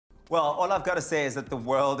Well, all I've got to say is that the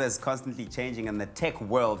world is constantly changing and the tech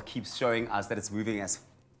world keeps showing us that it's moving as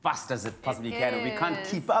fast as it possibly can, and we can't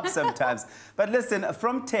keep up sometimes. But listen,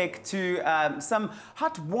 from tech to some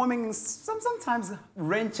heartwarming, sometimes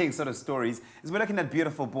wrenching sort of stories, is we're looking at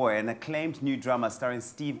Beautiful Boy, an acclaimed new drama starring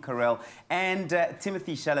Steve Carell and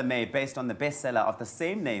Timothy Chalamet, based on the bestseller of the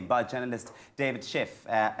same name by journalist David Sheff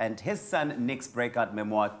and his son Nick's breakout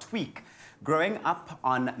memoir, Tweak. Growing up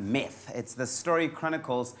on meth. It's the story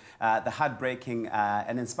chronicles the heartbreaking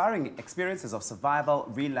and inspiring experiences of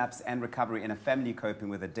survival, relapse, and recovery in a family coping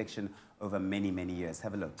with addiction over many, many years.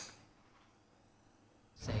 Have a look.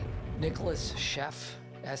 Say Nicholas Sheff,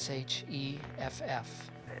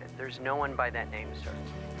 S-H-E-F-F. There's no one by that name, sir.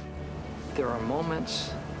 There are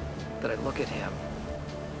moments that I look at him,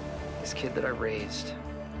 this kid that I raised,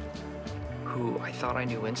 who I thought I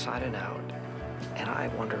knew inside and out, and I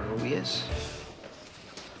wonder who he is.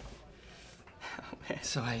 Oh, man.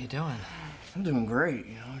 So how you doing? I'm doing great,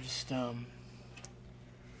 you know, just,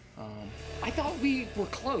 I thought we were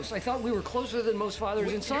close. I thought we were closer than most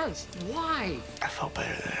fathers and sons. Why? I felt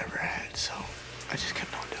better than I ever had, so I just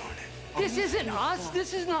kept on doing it. This isn't us.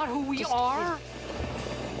 This is not who we are.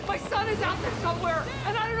 My son is out there somewhere,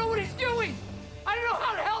 and I don't know what he's doing. I don't know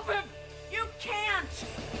how to help him. You can't!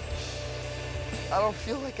 I don't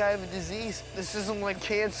feel like I have a disease. This isn't like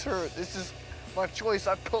cancer. This is my choice.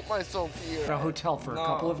 I put myself here. At a hotel for a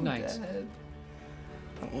couple of nights. Dad.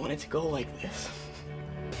 I don't want it to go like this.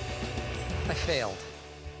 I failed.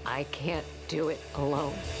 I can't do it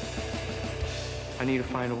alone. I need to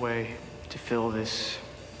find a way to fill this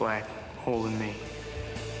black hole in me.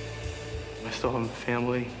 I still have a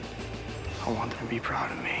family. I want them to be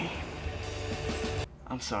proud of me.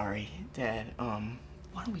 I'm sorry, Dad.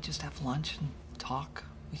 Why don't we just have lunch and talk?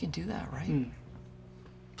 We can do that, right?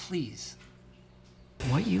 Please.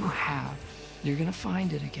 What you have, you're gonna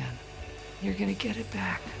find it again. You're gonna get it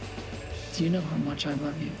back. Do you know how much I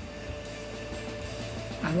love you?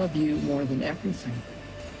 I love you more than everything.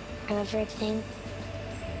 Everything.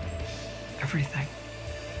 Everything.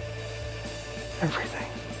 Everything.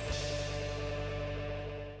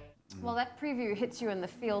 Well, that preview hits you in the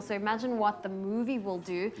feels, so imagine what the movie will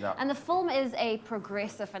do. Yeah. And the film is a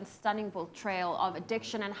progressive and stunning portrayal of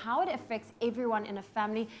addiction and how it affects everyone in a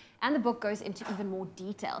family, and the book goes into even more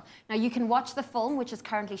detail. Now, you can watch the film, which is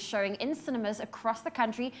currently showing in cinemas across the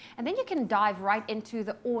country, and then you can dive right into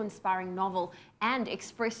the awe-inspiring novel. And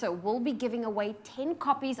Expresso will be giving away 10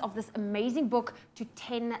 copies of this amazing book to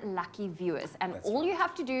 10 lucky viewers. And all you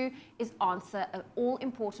have to do is answer an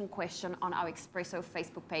all-important question on our Expresso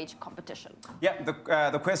Facebook page competition. Yeah,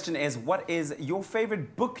 the question is, what is your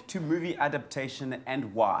favorite book to movie adaptation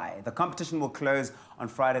and why? The competition will close on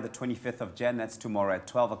Friday the 25th of Jan. That's tomorrow at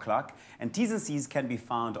 12 o'clock. And T's and C's can be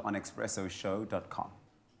found on expressoshow.com.